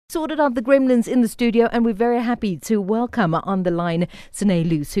Sorted out the gremlins in the studio, and we're very happy to welcome on the line Suné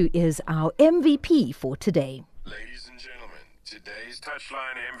Luus, who is our MVP for today. Ladies and gentlemen, today's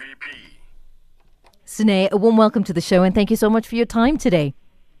Touchline MVP. Suné, a warm welcome to the show, and thank you so much for your time today.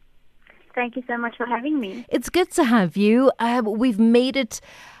 Thank you so much for having me. It's good to have you. We've made it,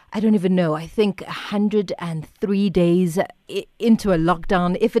 I don't even know, I think 103 days into a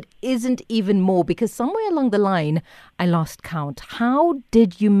lockdown, if it isn't even more, because somewhere along the line, I lost count. How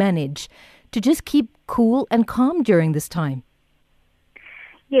did you manage to just keep cool and calm during this time?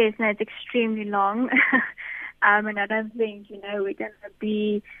 Yes, no, it's extremely long. And I don't think, we're going to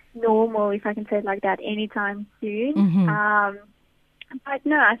be normal, if I can say it like that, anytime soon. Mm-hmm. But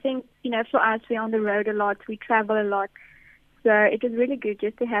no, I think, for us, we're on the road a lot. We travel a lot. So it was really good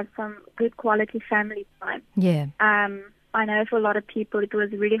just to have some good quality family time. Yeah. I know for a lot of people it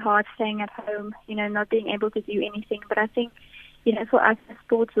was really hard staying at home, not being able to do anything. But I think, for us as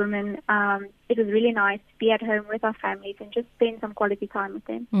sportswomen, it was really nice to be at home with our families and just spend some quality time with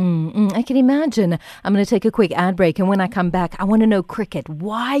them. I can imagine. I'm going to take a quick ad break, and when I come back, I want to know cricket.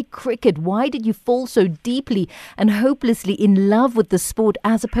 Why cricket? Why did you fall so deeply and hopelessly in love with the sport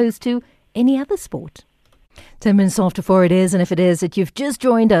as opposed to any other sport? 10 minutes after 4 it is, and if it is that you've just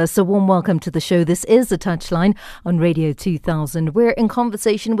joined us, a warm welcome to the show. This is The Touchline on Radio 2000. We're in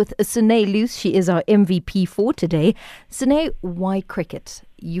conversation with Suné Luus. She is our MVP for today. Suné, why cricket?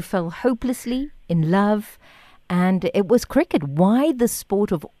 You fell hopelessly in love, and it was cricket. Why the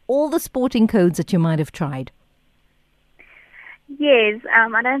sport of all the sporting codes that you might have tried? Yes,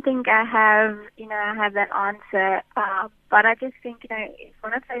 I don't think I have that answer, but I just think, it's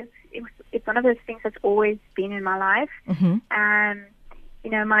one of those things that's always been in my life. Mm-hmm.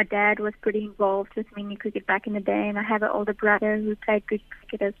 My dad was pretty involved with mini cricket back in the day, and I have an older brother who played good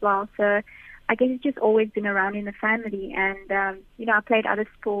cricket as well. So I guess it's just always been around in the family. And, I played other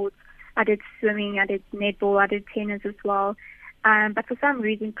sports. I did swimming, I did netball, I did tennis as well. But for some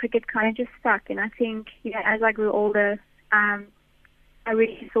reason, cricket kind of just stuck. And I think, as I grew older, I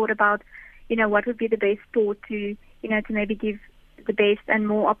really thought about, what would be the best sport to maybe give the best and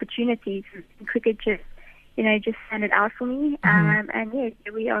more opportunities. And cricket just stand it out for me. Mm-hmm. And yes,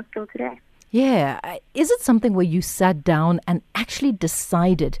 here we are still today. Yeah. Is it something where you sat down and actually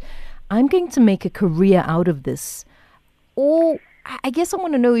decided, I'm going to make a career out of this? Or I guess I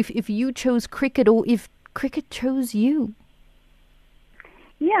want to know if you chose cricket or if cricket chose you.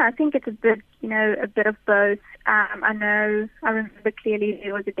 Yeah, I think it's a bit of both. I remember clearly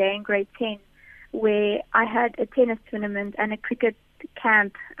there was a day in grade 10 where I had a tennis tournament and a cricket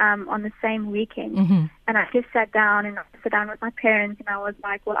camp on the same weekend. Mm-hmm. And I just sat down with my parents, and I was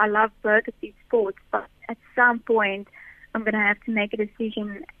like, well, I love both of these sports, but at some point I'm going to have to make a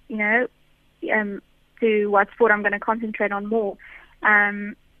decision, to what sport I'm going to concentrate on more.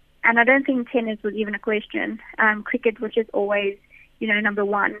 And I don't think tennis was even a question. Cricket was just always number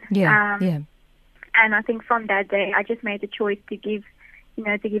one. Yeah. And I think from that day, I just made the choice to give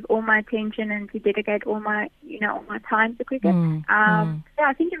all my attention and to dedicate all my time to cricket.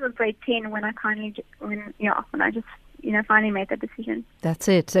 I think it was grade 10 when I finally made that decision. That's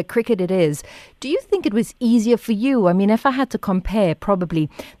it. Cricket it is. Do you think it was easier for you? I mean, if I had to compare probably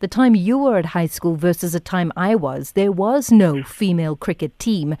the time you were at high school versus the time I was, there was no female cricket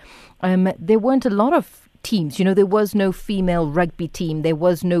team. There weren't a lot of teams. There was no female rugby team. There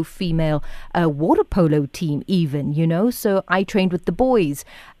was no female water polo team even, so I trained with the boys.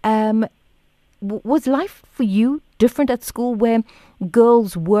 Was life for you different at school where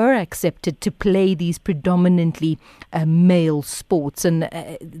girls were accepted to play these predominantly male sports and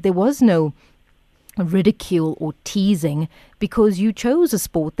there was no ridicule or teasing because you chose a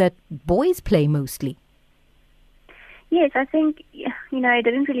sport that boys play mostly? Yes, I think, it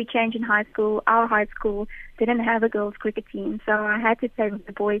didn't really change in high school. Our high school didn't have a girls' cricket team, so I had to play with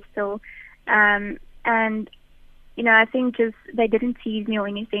the boys still. And, I think just they didn't tease me or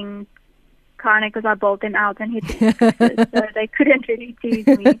anything, kind of because I bowled them out and hit the so they couldn't really tease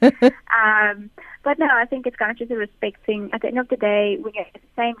me. But no, I think it's kind of just a respect thing. At the end of the day, when you're at the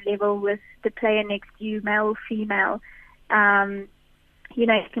same level with the player next to you, male or female, you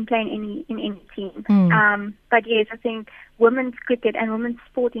can play in any team. But yes, I think women's cricket and women's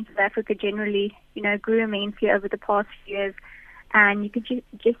sport in South Africa generally, grew immensely over the past few years. And you can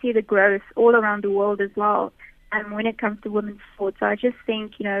just see the growth all around the world as well. And when it comes to women's sports, so I just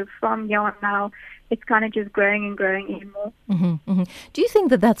think, from here on now, it's kind of just growing and growing even more. Mm-hmm, mm-hmm. Do you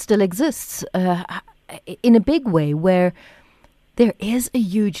think that still exists in a big way where There is a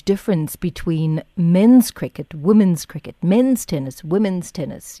huge difference between men's cricket, women's cricket, men's tennis, women's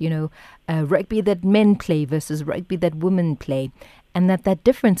tennis, rugby that men play versus rugby that women play, and that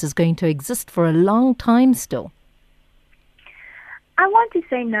difference is going to exist for a long time still. I want to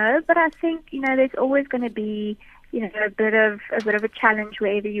say no, but I think, there's always going to be, a bit of a challenge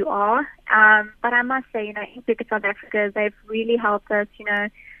wherever you are. But I must say, in Cricket South Africa, they've really helped us,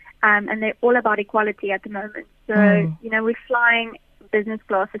 and they're all about equality at the moment. So, we're flying business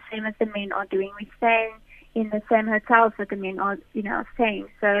class the same as the men are doing. We're staying in the same hotels that the men are, staying.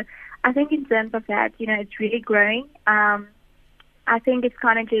 So I think in terms of that, it's really growing. I think it's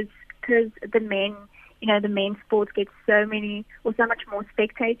kind of just because the men, the men's sports get so much more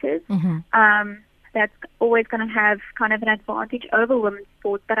spectators. That's always going to have kind of an advantage over women's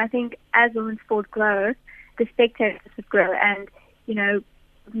sports. But I think as women's sports grow, the spectators would grow, and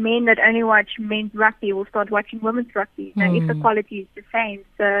men that only watch men's rugby will start watching women's rugby. If the quality is the same.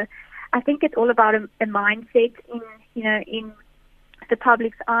 So I think it's all about a mindset in the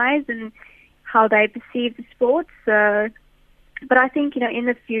public's eyes and how they perceive the sport. So, but I think in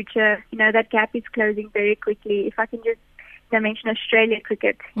the future, that gap is closing very quickly. If I can just mention Australia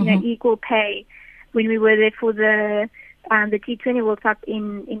cricket, equal pay. When we were there for the T20 World Cup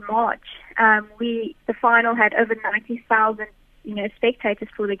in March, the final had over 90,000 spectators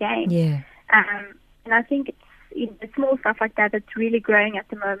for the game. Yeah. And I think it's small stuff like that that's really growing at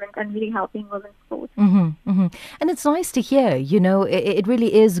the moment and really helping women's sports. And it's nice to hear, it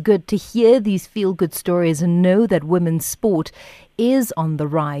really is good to hear these feel-good stories and know that women's sport is on the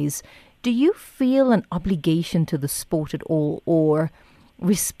rise. Do you feel an obligation to the sport at all, or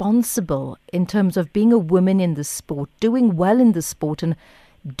responsible in terms of being a woman in the sport, doing well in the sport? And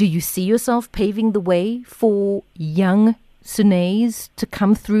do you see yourself paving the way for young Suné's to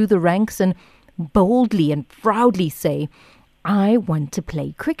come through the ranks and boldly and proudly say, I want to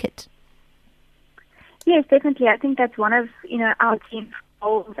play cricket? Yes, definitely. I think that's one of our team's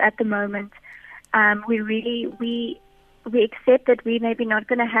goals at the moment. We accept that we're maybe not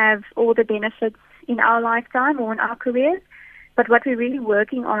going to have all the benefits in our lifetime or in our careers, but what we're really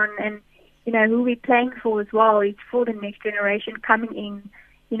working on and who we're playing for as well is for the next generation coming in,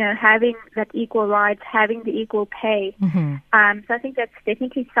 having that equal rights, having the equal pay. So I think that's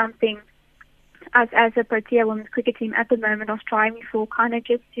definitely something us as a Protea women's cricket team at the moment are striving for, kind of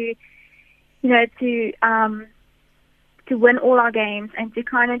just to win all our games and to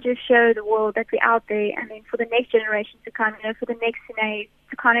kind of just show the world that we're out there, and then for the next generation to kind of, for the next Suné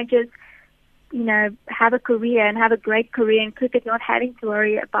to kind of just, have a career and have a great career in cricket, not having to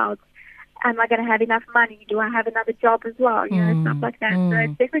worry about, am I going to have enough money? Do I have another job as well? Stuff like that. So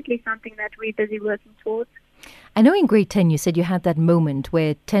it's definitely something that we're busy working towards. I know in grade 10 you said you had that moment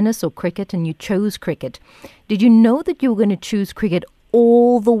where tennis or cricket and you chose cricket. Did you know that you were going to choose cricket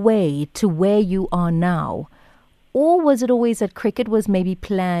all the way to where you are now? Or was it always that cricket was maybe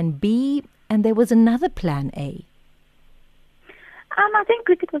plan B and there was another plan A? I think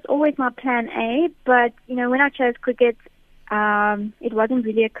cricket was always my plan A, but, when I chose cricket, it wasn't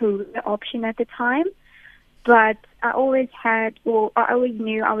really a career option at the time. But I always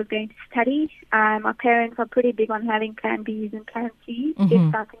knew I was going to study. My parents are pretty big on having plan Bs and plan Cs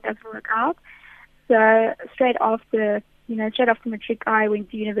if something doesn't work out. So straight after matric, I went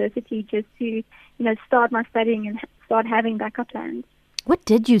to university just to, start my studying and start having backup plans. What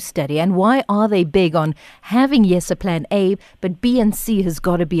did you study, and why are they big on having, yes, a plan A, but B and C has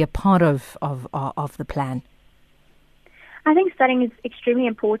got to be a part of the plan? I think studying is extremely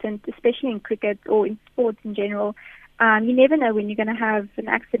important, especially in cricket or in sports in general. You never know when you're going to have an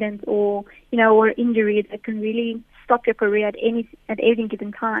accident or injury that can really stop your career at any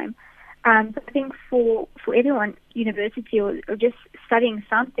given time. So I think for everyone, university or just studying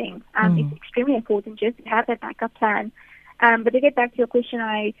something, it's extremely important just to have that backup plan. But to get back to your question,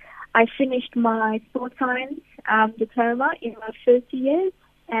 I finished my sports science diploma in my first 2 years,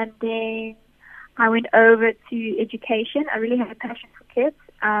 and then I went over to education. I really had a passion for kids.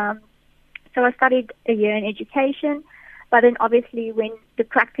 So I studied a year in education, but then obviously when you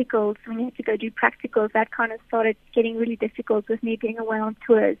had to go do practicals, that kind of started getting really difficult with me being away on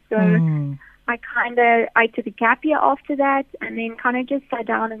tours. So I took a gap year after that, and then kind of just sat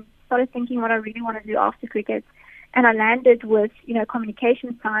down and started thinking what I really want to do after cricket. And I landed with,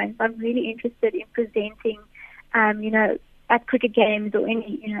 communication science. I'm really interested in presenting, at cricket games or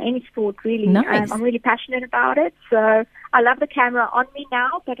any sport really. Nice. I'm really passionate about it. So I love the camera on me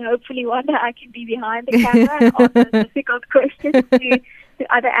now, but hopefully one day I can be behind the camera and answer difficult questions to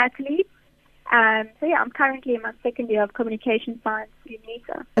other athletes. So yeah, I'm currently in my second year of communication science at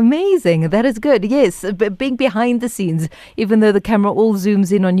UNISA. Amazing. That is good. Yes, being behind the scenes, even though the camera all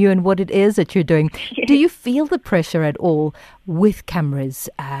zooms in on you and what it is that you're doing. Yes. Do you feel the pressure at all with cameras?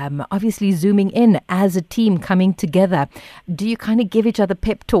 Obviously zooming in as a team coming together. Do you kind of give each other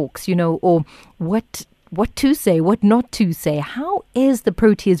pep talks, or what to say, what not to say? How is the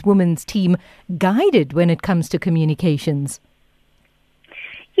Proteas women's team guided when it comes to communications?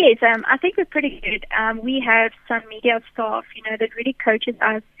 Yes, I think we're pretty good. We have some media staff, that really coaches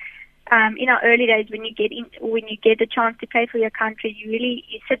us. In our early days, when you get the chance to play for your country, you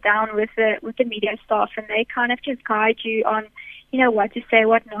sit down with the media staff, and they kind of just guide you on, what to say,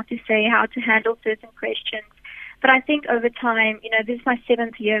 what not to say, how to handle certain questions. But I think over time, this is my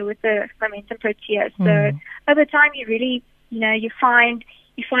 7th year with the Momentum Proteas. So over time, you really, you find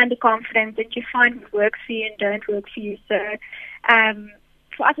the confidence, and you find what works for you and don't work for you. So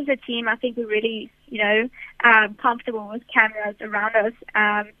for us as a team, I think we're really, comfortable with cameras around us.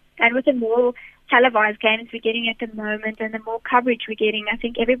 And with the more televised games we're getting at the moment and the more coverage we're getting, I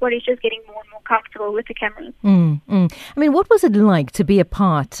think everybody's just getting more and more comfortable with the cameras. I mean, what was it like to be a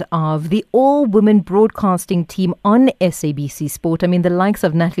part of the all-women broadcasting team on SABC Sport? I mean, the likes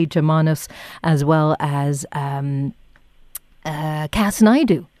of Natalie Germanos as well as Cass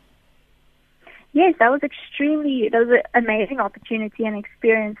Naidu. Yes, that was an amazing opportunity and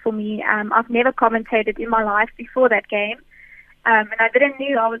experience for me. I've never commentated in my life before that game. And I didn't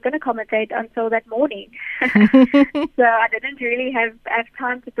know I was going to commentate until that morning. So I didn't really have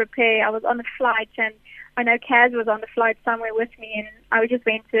time to prepare. I was on the flight, and I know Kaz was on the flight somewhere with me, and I just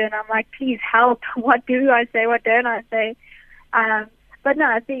went to her and I'm like, please help. What do I say? What don't I say? But no,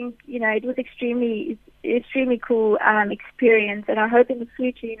 I think, it was extremely cool experience, and I hope in the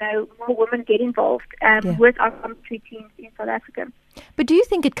future, more women get involved with our commentary teams in South Africa. But do you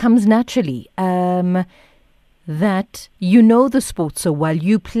think it comes naturally that the sport so well,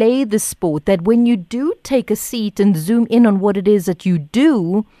 you play the sport, that when you do take a seat and zoom in on what it is that you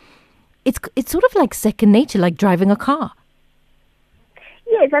do, it's sort of like second nature, like driving a car?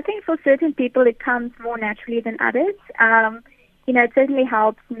 Yes, I think for certain people it comes more naturally than others. It certainly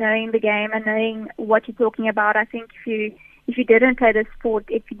helps knowing the game and knowing what you're talking about. I think if you didn't play the sport,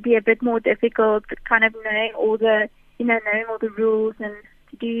 it could be a bit more difficult, kind of knowing all the rules and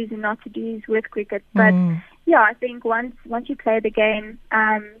to do's and not to do's with cricket. But yeah, I think once you play the game,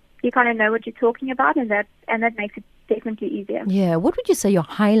 you kind of know what you're talking about, and that makes it definitely easier. Yeah. What would you say your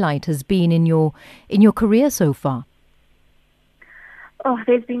highlight has been in your career so far? Oh,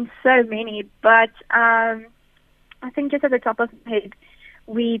 there's been so many, but I think just at the top of my head,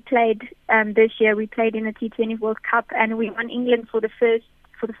 we played this year. We played in the T20 World Cup, and we won England for the first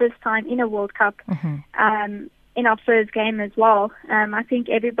time in a World Cup. In our first game as well. I think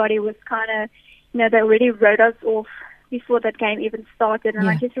everybody was kind of, they already wrote us off before that game even started. And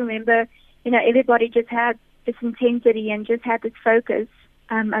I just remember, everybody just had this intensity and just had this focus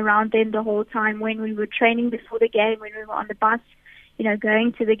around them the whole time when we were training before the game, when we were on the bus,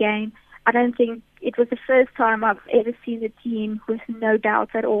 going to the game. I don't think it was the first time I've ever seen a team with no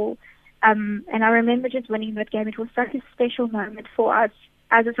doubts at all. And I remember just winning that game. It was such a special moment for us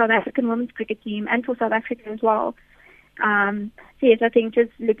as a South African women's cricket team, and for South Africa as well. So yes, I think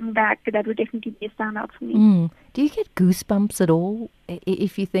just looking back, that would definitely be a standout for me. Do you get goosebumps at all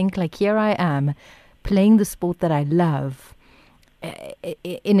if you think, like, here I am playing the sport that I love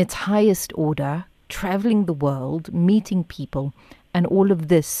in its highest order, traveling the world, meeting people, and all of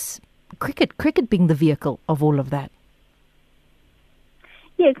this, cricket being the vehicle of all of that?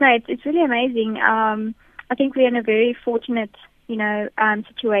 Yes, no, it's really amazing. I think we're in a very fortunate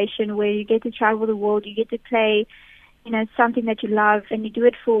situation where you get to travel the world, you get to play, something that you love, and you do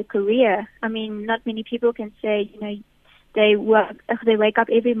it for a career. I mean, not many people can say, they wake up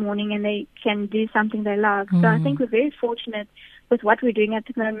every morning and they can do something they love. So I think we're very fortunate with what we're doing at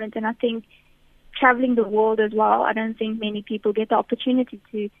the moment, and I think traveling the world as well, I don't think many people get the opportunity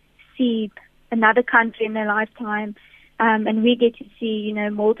to see another country in their lifetime. And we get to see,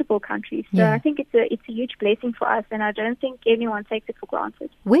 multiple countries. So I think it's a huge blessing for us, and I don't think anyone takes it for granted.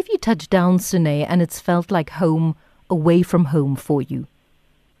 Where have you touched down, Suné, and it's felt like home away from home for you?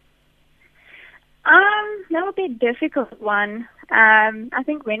 That would be a difficult one. I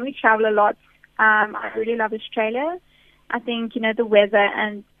think when we travel a lot, I really love Australia. I think, the weather,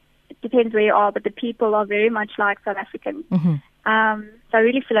 and it depends where you are, but the people are very much like South Africans. So I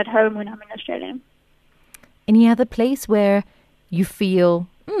really feel at home when I'm in Australia. Any other place where you feel,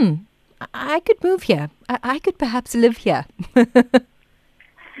 I could move here. I could perhaps live here?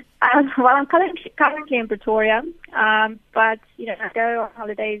 Well, I'm currently in Pretoria, but I go on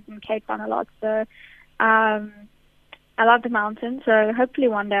holidays in Cape Town a lot. So I love the mountains. So hopefully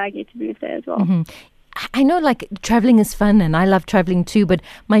one day I get to move there as well. Mm-hmm. I know, like, traveling is fun, and I love traveling too. But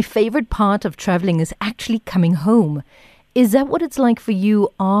my favorite part of traveling is actually coming home. Is that what it's like for you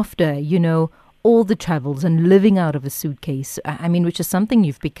after all the travels and living out of a suitcase? I mean, which is something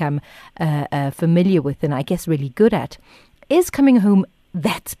you've become familiar with, and I guess really good at. Is coming home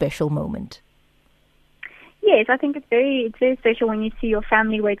that special moment? Yes, I think it's very special when you see your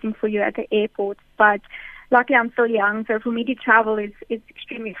family waiting for you at the airport. But luckily, I'm still young, so for me to travel is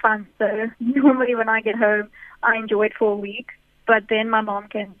extremely fun. So normally when I get home, I enjoy it for a week. But then my mom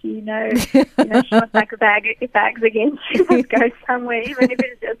can see, she must pack bags again. She must go somewhere, even if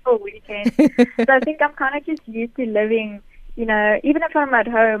it's just for a weekend. So I think I'm kind of just used to living. Even if I'm at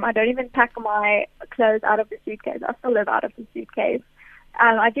home, I don't even pack my clothes out of the suitcase. I still live out of the suitcase.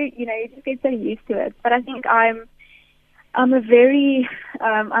 I do, you just get so used to it. But I think I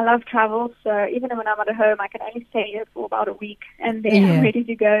love travel, so even when I'm at home, I can only stay here for about a week, and then I'm ready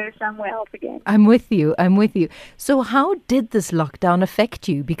to go somewhere else again. I'm with you. So how did this lockdown affect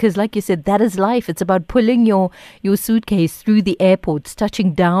you? Because like you said, that is life. It's about pulling your suitcase through the airports,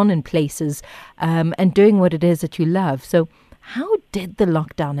 touching down in places, and doing what it is that you love. So how did the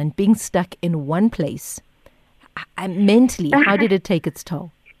lockdown and being stuck in one place, mentally, how did it take its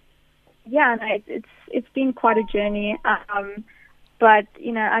toll? Yeah, no, it's been quite a journey. But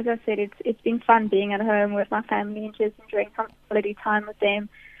as I said, it's been fun being at home with my family and just enjoying some quality time with them.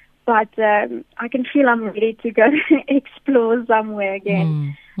 But I can feel I'm ready to go explore somewhere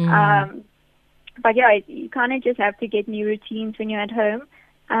again. But yeah, you kind of just have to get new routines when you're at home,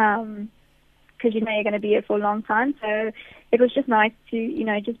 because you're going to be here for a long time. So it was just nice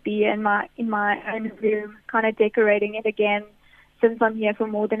to just be in my own room, kind of decorating it again, since I'm here for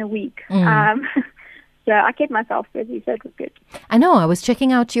more than a week. So I kept myself busy, so it was good. I know, I was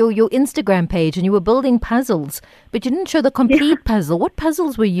checking out your Instagram page, and you were building puzzles, but you didn't show the complete puzzle. What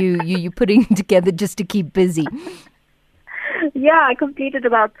puzzles were you putting together just to keep busy? Yeah, I completed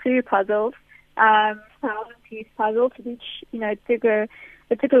about 2 puzzles, 1,000-piece puzzles, which it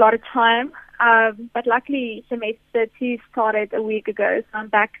took a lot of time. But luckily, semester 2 started a week ago, so I'm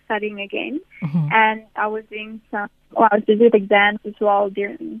back studying again. And I was doing I was busy with exams as well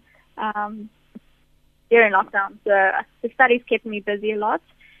during lockdown. So the studies kept me busy a lot.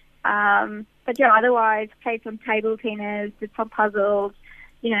 But yeah, otherwise, played some table tennis, did some puzzles,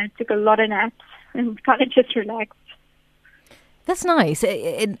 took a lot of naps and kind of just relaxed. That's nice.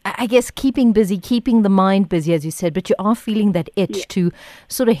 I guess keeping busy, keeping the mind busy, as you said, but you are feeling that itch to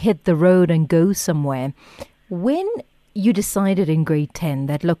sort of hit the road and go somewhere. When you decided in grade 10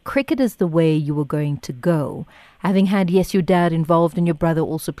 that, look, cricket is the way you were going to go, having had, yes, your dad involved and your brother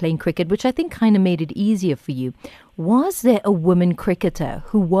also playing cricket, which I think kind of made it easier for you, was there a woman cricketer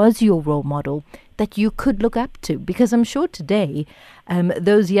who was your role model that you could look up to? Because I'm sure today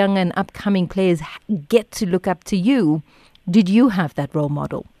those young and upcoming players get to look up to you. Did you have that role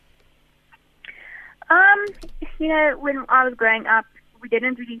model? When I was growing up, we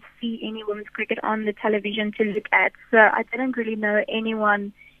didn't really see any women's cricket on the television to look at. So I didn't really know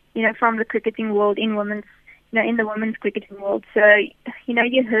anyone, from the cricketing world in the women's cricketing world. So,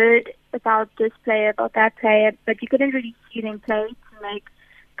 you heard about this player, about that player, but you couldn't really see them play to make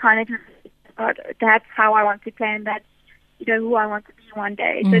kind of that's how I want to play, and that's, who I want to be one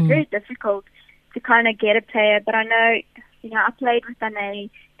day. So it's very difficult to kind of get a player. But I know, I played with Suné,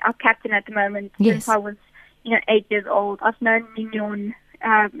 our captain at the moment, since I was, 8 years old. I've known Mignon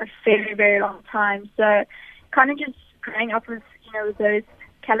a very, very long time. So kind of just growing up with, with those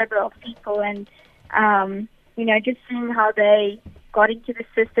caliber of people and, just seeing how they got into the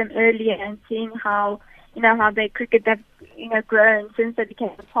system earlier and seeing how, how their cricket have, grown since they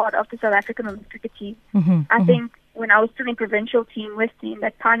became a part of the South African women's cricket team. I think when I was still in provincial team with them,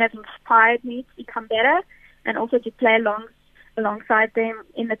 that kind of inspired me to become better and also to play alongside them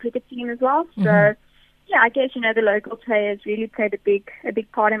in the cricket team as well. So, yeah, I guess, the local players really played a big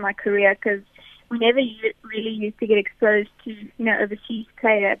part in my career, because we never really used to get exposed to, overseas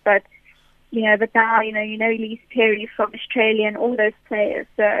player. But now, Elise Perry from Australia and all those players.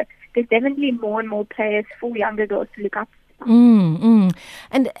 So there's definitely more and more players for younger girls to look up to.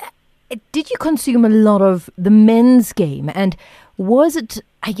 And did you consume a lot of the men's game? And was it,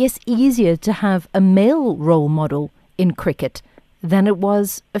 I guess, easier to have a male role model in cricket than it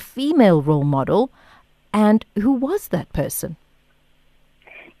was a female role model? And who was that person?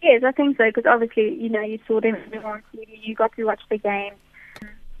 Yes, I think so, because obviously, you saw them on TV, you got to watch the game.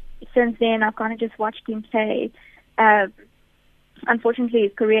 Since then, I've kind of just watched him play. unfortunately,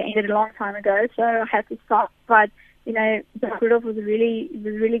 his career ended a long time ago, so I had to stop. But, Jock Rudolph was a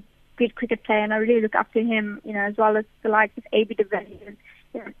really good cricket player, and I really look up to him, as well as the likes of A.B. de Villiers,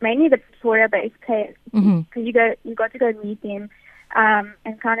 mainly the Pretoria-based players, because you got to go meet them,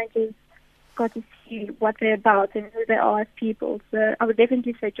 and kind of just got to see what they're about and who they are as people. So I would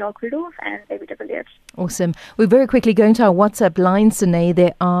definitely say Jock Rudolph and A.B. de Villiers. Awesome. We're very quickly going to our WhatsApp line, Suné.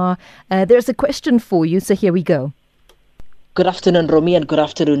 There's a question for you, so here we go. Good afternoon, Romy, and good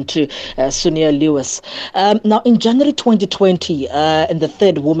afternoon to Suné Luus. Now, in January 2020, in the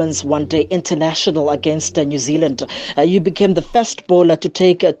third Women's One Day International against New Zealand, you became the first bowler to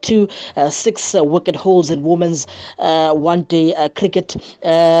take two 6-wicket hauls in Women's One Day cricket.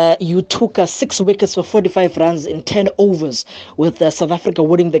 You took 6 wickets for 45 runs in 10 overs, with South Africa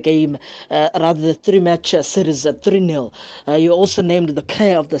winning the game, rather the 3-match series 3-0. You also named the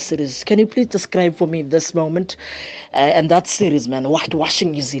player of the series. Can you please describe for me this moment and that series, man, whitewashing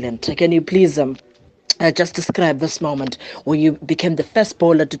New Zealand? Can you please just describe this moment where you became the first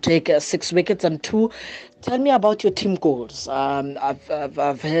bowler to take 6 wickets? And 2, tell me about your team goals. I've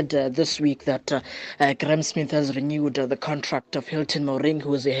heard this week that Graham Smith has renewed the contract of Hilton Moring,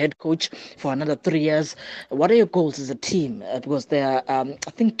 who is a head coach, for another 3 years. What are your goals as a team? Because there are,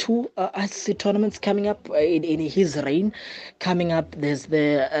 I think, 2 ICC tournaments coming up in his reign. Coming up, there's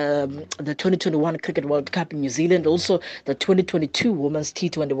the 2021 Cricket World Cup in New Zealand, also the 2022 Women's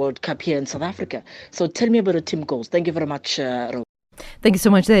T20 World Cup here in South Africa. So tell me about your team goals. Thank you very much, Ro. Thank you so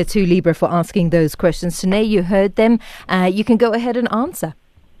much there to Libra for asking those questions. Suné, you heard them. You can go ahead and answer.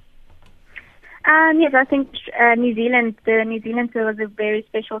 Yes, I think the New Zealand tour was a very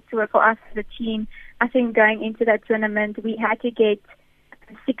special tour for us as a team. I think going into that tournament, we had to get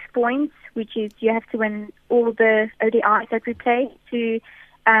 6 points, which is you have to win all the ODIs that we play to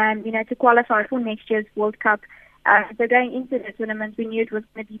qualify for next year's World Cup. So going into the tournament, we knew it was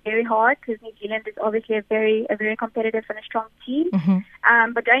going to be very hard because New Zealand is obviously a very competitive and a strong team.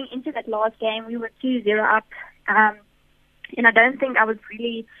 But going into that last game, we were 2-0 up, and I don't think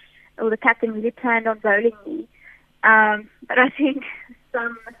the captain really planned on bowling me. But I think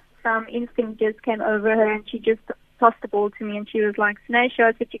some instinct just came over her, and she just tossed the ball to me, and she was like, "Suné, show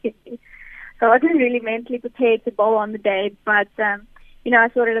us what you can do." So I wasn't really mentally prepared to bowl on the day, but I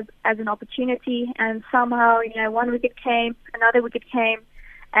saw it as an opportunity, and somehow, 1 wicket came, another wicket came,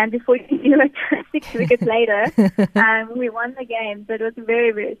 and before you knew it, 6 wickets later, we won the game. So it was a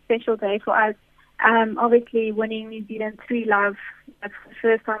very, very special day for us. Obviously, winning New Zealand 3-love, that's the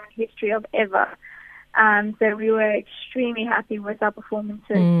first time in history of ever. So we were extremely happy with our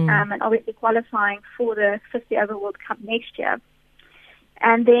performances, and obviously qualifying for the 50-over World Cup next year.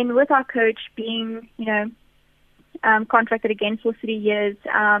 And then with our coach being, contracted again for 3 years,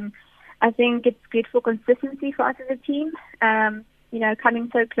 I think it's good for consistency for us as a team. Coming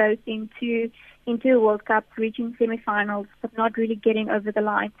so close into a World Cup, reaching semi-finals, but not really getting over the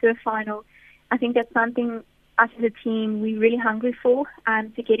line to a final. I think that's something us as a team we're really hungry for,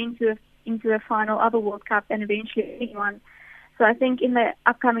 to get into a final of a World Cup and eventually winning one. So I think in the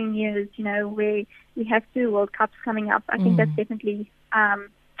upcoming years, where we have 2 World Cups coming up, I think that's definitely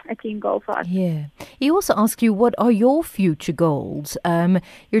a team goal for us. Yeah. He also asked you, what are your future goals?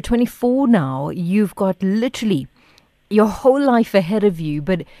 You're 24 now. You've got literally your whole life ahead of you,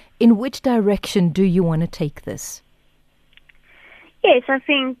 but in which direction do you want to take this? Yes, I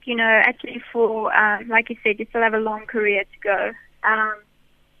think, actually for, like you said, you still have a long career to go.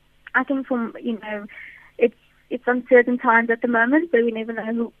 I think it's uncertain times at the moment, so we never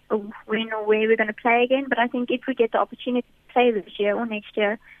know when or where we're going to play again. But I think if we get the opportunity to play this year or next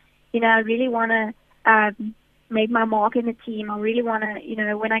year, I really want to make my mark in the team. I really want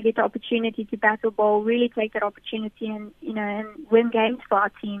to, when I get the opportunity to battle ball, really take that opportunity and, and win games for our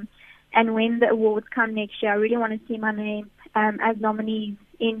team. And when the awards come next year, I really want to see my name as nominees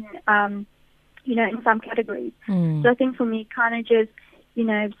in some categories. So I think for me, kind of just,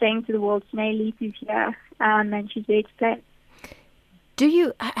 saying to the world, Suné Luus is here, and she's ready to play. Do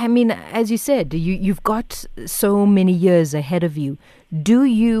you, as you said, you've got so many years ahead of you. Do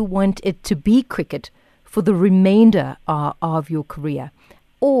you want it to be cricket for the remainder of your career?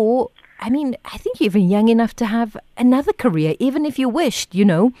 Or, I think you're even young enough to have another career, even if you wished,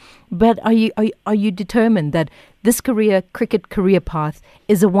 But are you determined that this cricket career path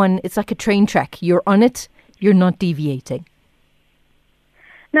is it's like a train track. You're on it, you're not deviating?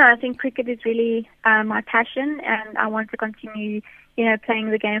 No, I think cricket is really my passion, and I want to continue, playing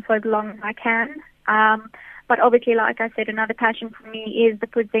the game for as long as I can. But obviously, like I said, another passion for me is the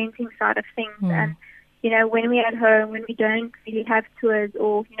presenting side of things. And, when we're at home, when we don't really have tours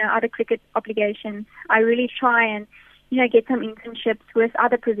or, other cricket obligations, I really try and, get some internships with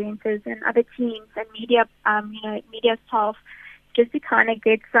other presenters and other teams and media, media staff, just to kind of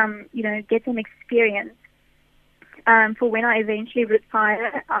get some experience. For when I eventually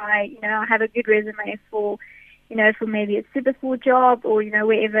retire, I have a good resume for maybe a super full job or,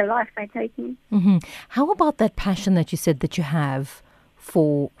 wherever life may take me. Mm-hmm. How about that passion that you said that you have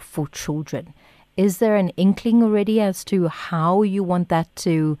for children? Is there an inkling already as to how you want that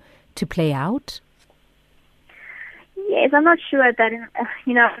to play out? Yes, I'm not sure that, I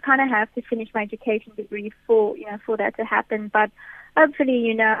kind of have to finish my education degree for that to happen. But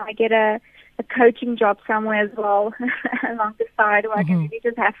hopefully, I get a coaching job somewhere as well along the side where I can really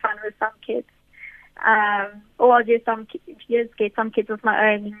just have fun with some kids. Or I'll just get some kids of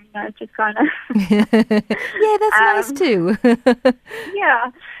my own, just kind of. Yeah, that's nice too.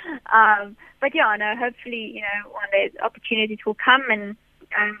 Yeah. But yeah, no, hopefully, one day opportunities will come and,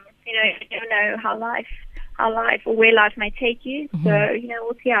 you don't know how life or where life may take you. So,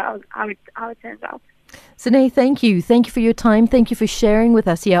 we'll see how it turns out. Suné, thank you. Thank you for your time. Thank you for sharing with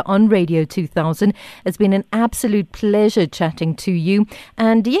us here on Radio 2000. It's been an absolute pleasure chatting to you.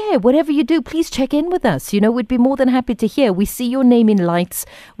 And yeah, whatever you do, please check in with us. We'd be more than happy to hear. We see your name in lights.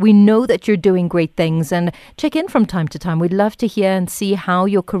 We know that you're doing great things, and check in from time to time. We'd love to hear and see how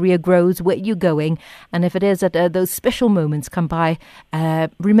your career grows, where you're going. And if it is that those special moments come by,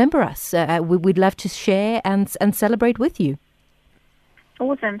 remember us. We'd love to share and celebrate with you.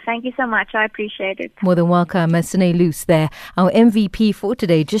 Awesome. Thank you so much. I appreciate it. More than welcome. Suné Luus there, our MVP for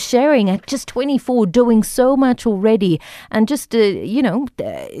today, just sharing at just 24, doing so much already, and just, taking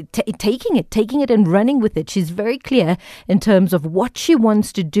it and running with it. She's very clear in terms of what she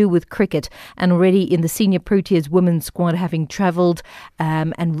wants to do with cricket, and already in the senior Proteas women's squad, having travelled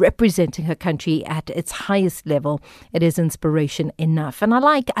and representing her country at its highest level. It is inspiration enough. And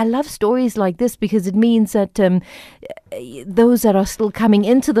I love stories like this because it means that those that are still coming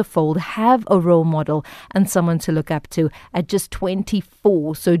into the fold have a role model and someone to look up to at just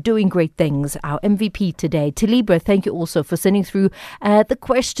 24. So doing great things. Our MVP today, Talibra, thank you also for sending through the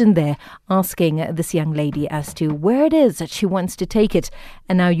question there, asking this young lady as to where it is that she wants to take it.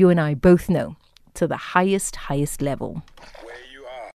 And now you and I both know, to the highest level. Where